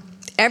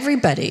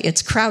 everybody,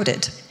 it's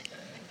crowded.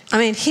 I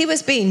mean, he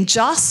was being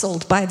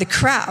jostled by the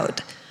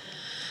crowd.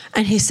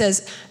 And he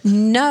says,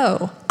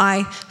 no,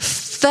 I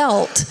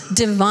felt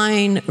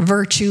divine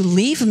virtue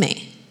leave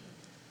me.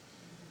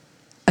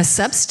 A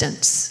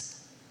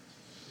substance.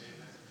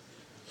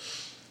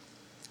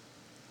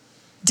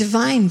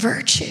 Divine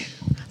virtue.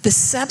 The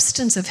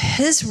substance of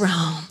his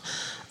realm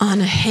on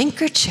a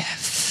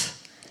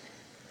handkerchief.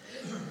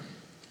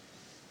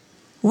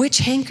 Which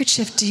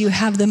handkerchief do you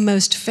have the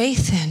most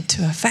faith in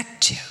to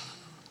affect you?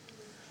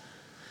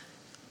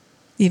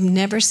 You've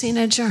never seen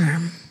a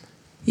germ.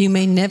 You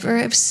may never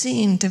have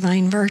seen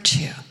divine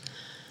virtue.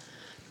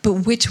 But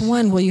which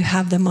one will you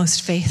have the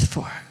most faith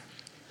for?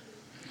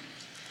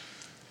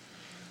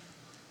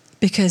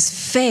 Because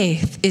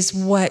faith is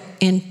what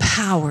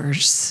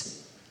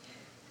empowers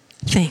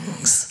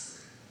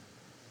things.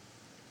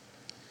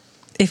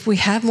 If we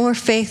have more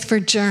faith for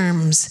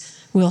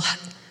germs, we'll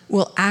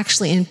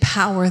actually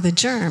empower the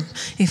germ.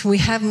 If we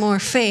have more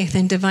faith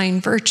in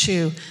divine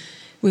virtue,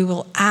 we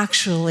will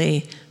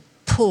actually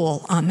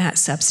pull on that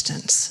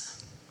substance.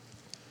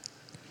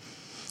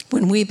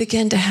 When we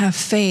begin to have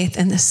faith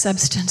in the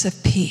substance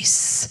of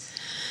peace,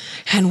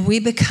 and we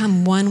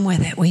become one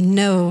with it, we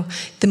know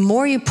the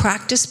more you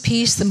practice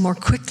peace, the more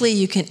quickly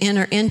you can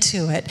enter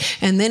into it.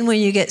 And then when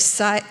you get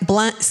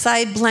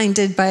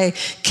side-blinded by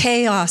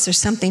chaos or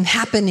something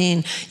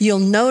happening, you'll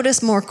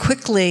notice more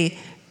quickly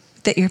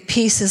that your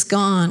peace is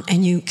gone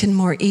and you can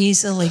more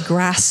easily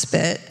grasp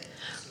it.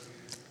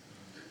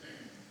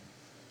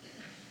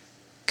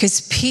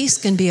 Because peace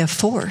can be a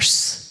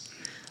force.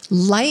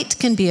 Light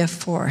can be a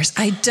force.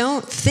 I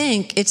don't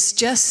think it's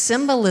just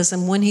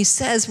symbolism when he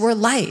says we're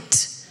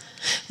light.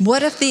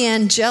 What if the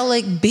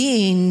angelic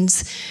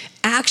beings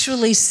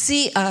actually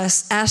see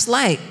us as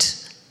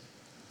light?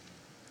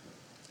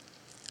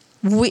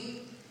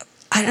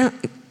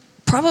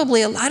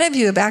 Probably a lot of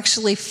you have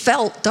actually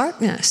felt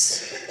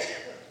darkness.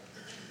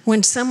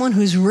 When someone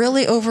who's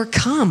really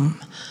overcome,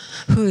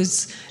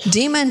 who's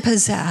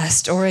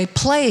demon-possessed, or a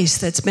place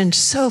that's been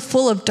so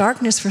full of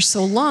darkness for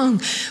so long,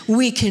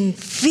 we can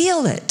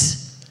feel it.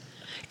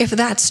 If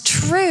that's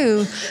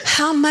true,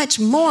 how much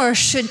more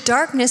should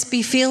darkness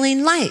be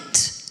feeling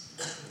light?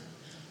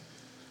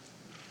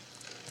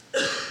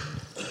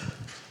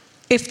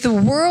 If the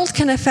world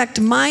can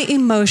affect my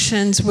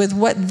emotions with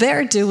what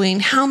they're doing,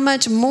 how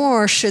much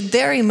more should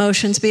their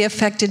emotions be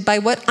affected by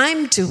what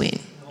I'm doing?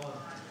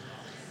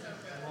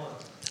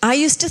 I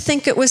used to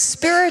think it was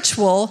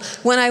spiritual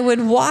when I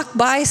would walk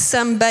by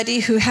somebody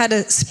who had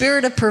a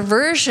spirit of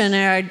perversion,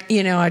 and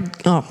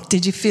oh,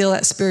 did you feel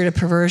that spirit of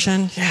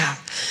perversion? Yeah,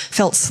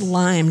 felt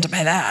slimed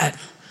by that.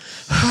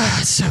 Oh,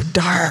 it's so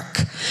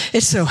dark.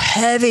 It's so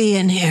heavy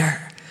in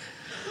here.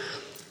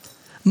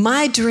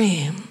 My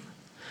dream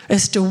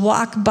is to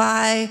walk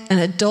by an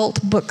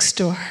adult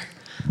bookstore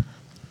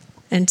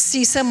and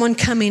see someone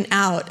coming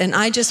out, and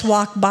I just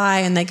walk by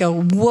and they go,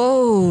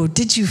 whoa,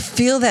 did you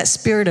feel that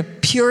spirit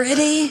of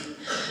purity?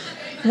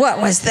 What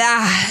was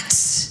that?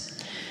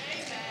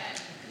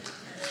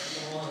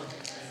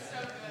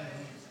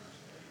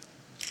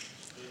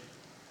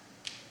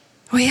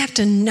 We have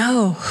to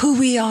know who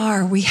we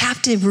are. We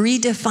have to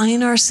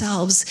redefine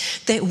ourselves,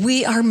 that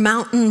we are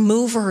mountain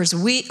movers.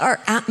 We are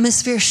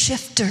atmosphere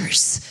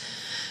shifters.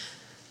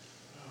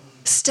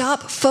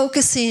 Stop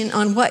focusing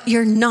on what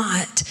you're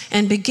not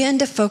and begin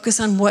to focus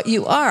on what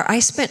you are. I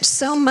spent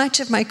so much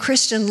of my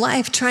Christian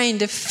life trying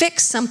to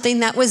fix something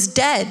that was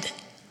dead.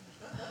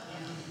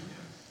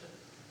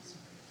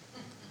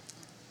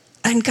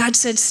 And God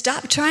said,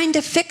 stop trying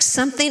to fix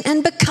something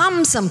and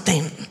become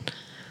something.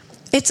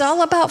 It's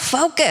all about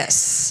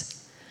focus.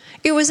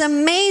 It was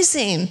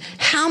amazing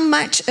how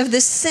much of the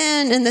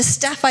sin and the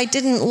stuff I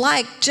didn't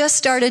like just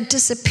started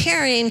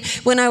disappearing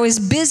when I was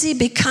busy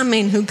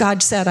becoming who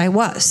God said I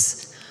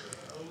was.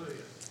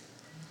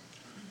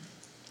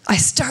 I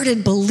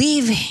started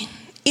believing,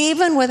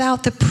 even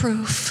without the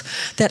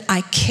proof, that I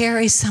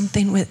carry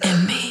something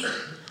within me.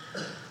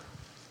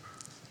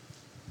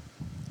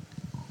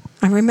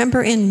 I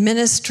remember in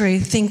ministry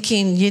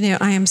thinking,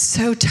 I am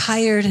so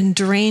tired and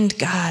drained,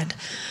 God.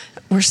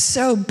 We're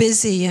so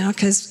busy,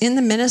 because in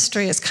the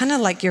ministry, it's kind of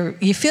like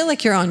you feel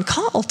like you're on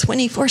call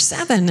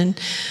 24/7. And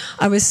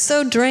I was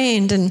so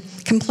drained and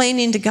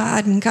complaining to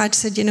God. And God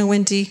said,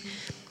 Wendy,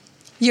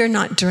 you're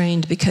not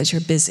drained because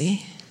you're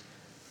busy.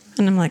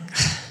 And I'm like,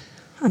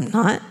 I'm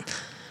not.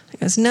 He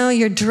goes, no,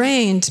 you're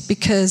drained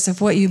because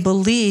of what you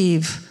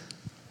believe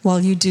while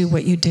you do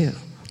what you do.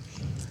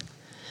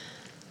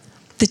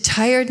 The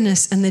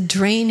tiredness and the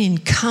draining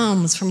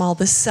comes from all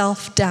the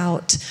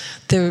self-doubt,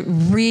 the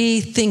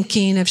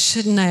rethinking of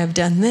shouldn't I have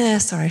done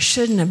this or I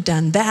shouldn't have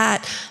done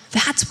that.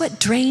 That's what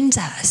drains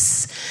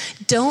us.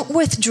 Don't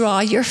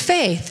withdraw your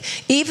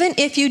faith. Even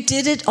if you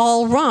did it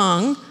all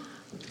wrong,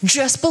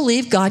 just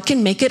believe God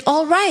can make it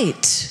all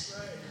right.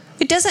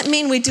 It doesn't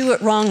mean we do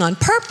it wrong on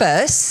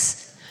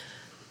purpose,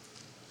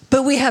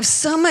 but we have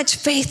so much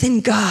faith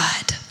in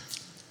God.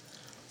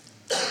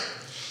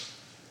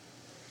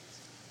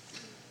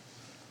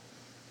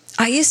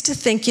 I used to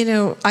think,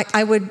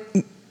 I would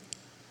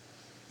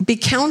be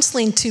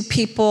counseling two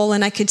people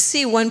and I could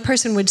see one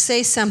person would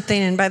say something,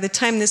 and by the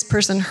time this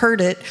person heard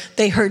it,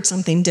 they heard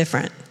something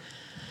different.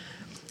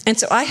 And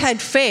so I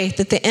had faith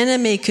that the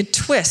enemy could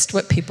twist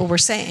what people were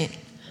saying.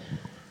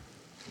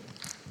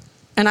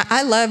 And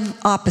I love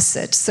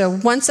opposites. So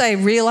once I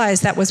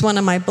realized that was one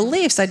of my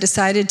beliefs, I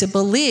decided to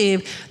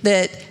believe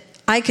that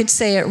I could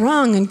say it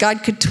wrong and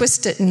God could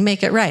twist it and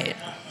make it right.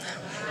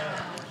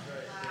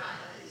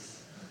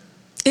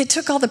 It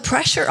took all the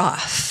pressure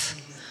off.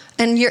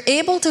 And you're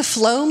able to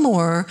flow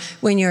more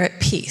when you're at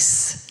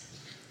peace.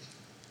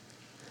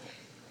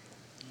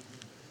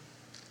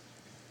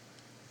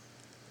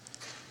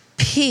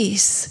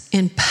 Peace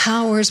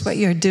empowers what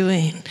you're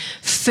doing.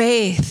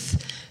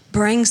 Faith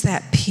brings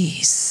that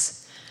peace.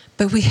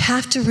 But we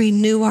have to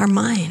renew our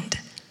mind.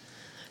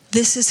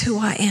 This is who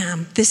I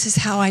am. This is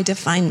how I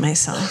define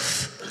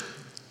myself.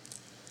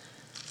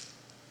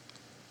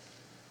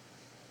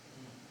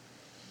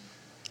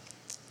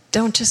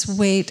 Don't just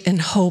wait and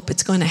hope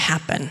it's going to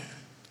happen.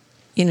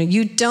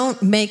 You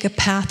don't make a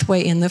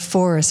pathway in the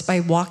forest by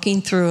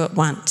walking through it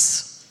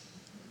once.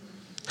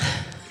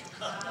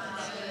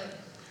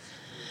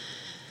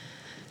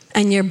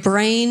 And your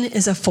brain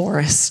is a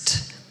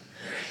forest.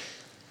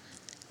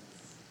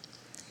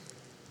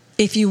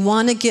 If you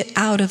want to get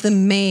out of the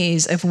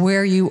maze of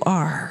where you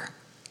are,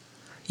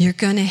 you're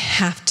going to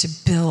have to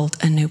build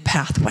a new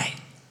pathway.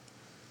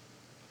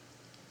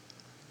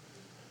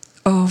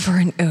 Over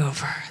and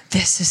over.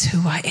 This is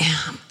who I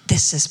am.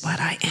 This is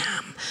what I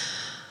am.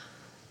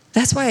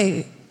 That's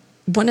why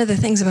one of the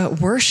things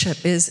about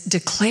worship is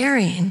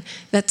declaring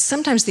that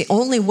sometimes the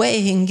only way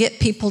you can get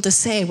people to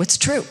say what's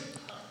true.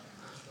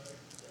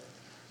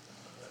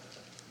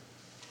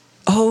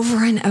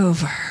 Over and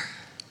over.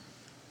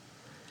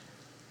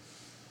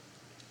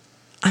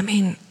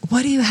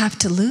 What do you have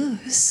to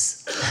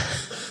lose?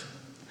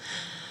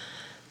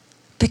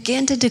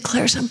 Begin to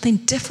declare something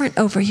different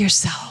over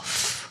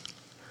yourself,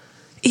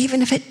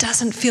 even if it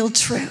doesn't feel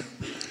true.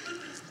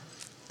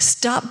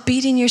 Stop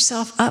beating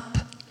yourself up.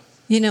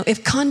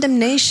 If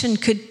condemnation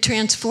could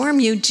transform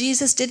you,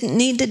 Jesus didn't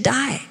need to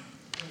die.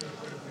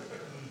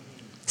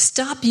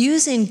 Stop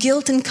using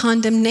guilt and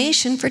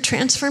condemnation for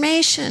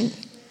transformation.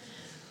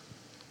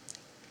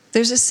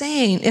 There's a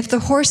saying, if the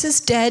horse is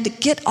dead,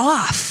 get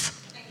off.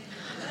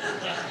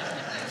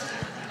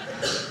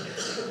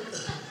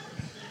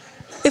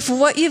 If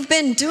what you've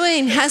been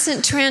doing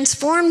hasn't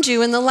transformed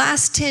you in the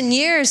last 10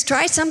 years,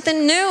 try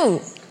something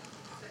new.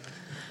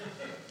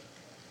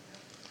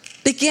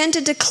 Begin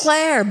to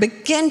declare,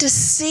 begin to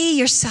see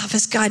yourself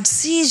as God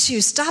sees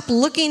you. Stop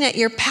looking at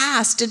your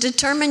past to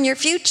determine your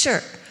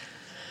future.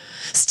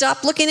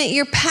 Stop looking at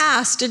your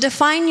past to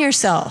define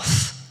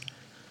yourself.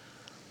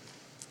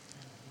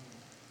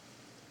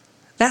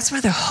 That's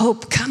where the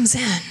hope comes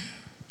in.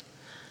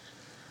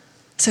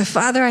 So,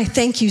 Father, I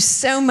thank you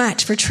so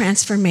much for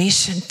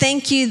transformation.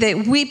 Thank you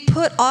that we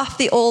put off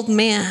the old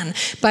man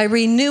by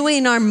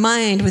renewing our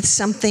mind with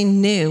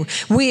something new.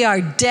 We are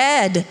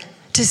dead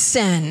to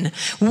sin.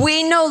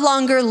 We no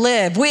longer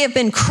live. We have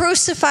been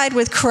crucified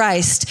with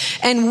Christ,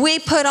 and we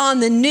put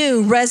on the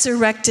new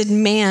resurrected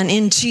man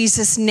in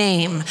Jesus'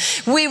 name.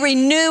 We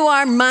renew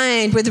our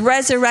mind with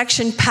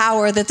resurrection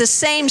power, that the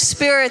same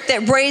Spirit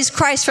that raised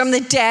Christ from the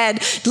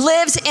dead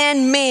lives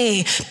in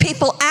me.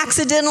 People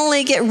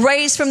accidentally get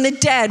raised from the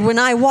dead when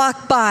I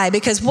walk by,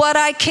 because what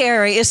I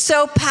carry is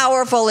so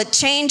powerful. It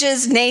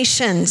changes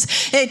nations.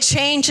 It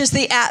changes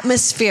the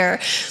atmosphere.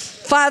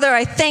 Father,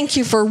 I thank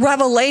you for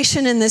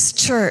revelation in this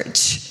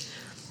church,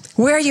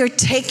 where you're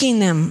taking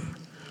them,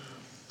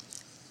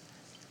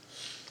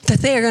 that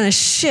they are going to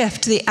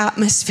shift the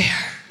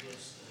atmosphere.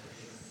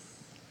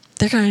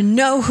 They're going to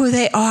know who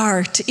they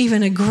are to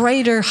even a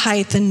greater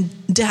height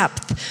and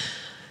depth,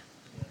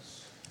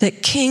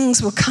 that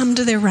kings will come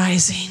to their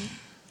rising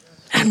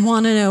and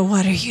want to know,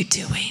 what are you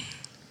doing?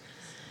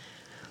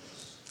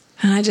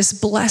 And I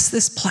just bless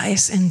this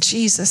place in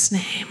Jesus'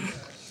 name.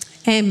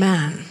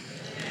 Amen.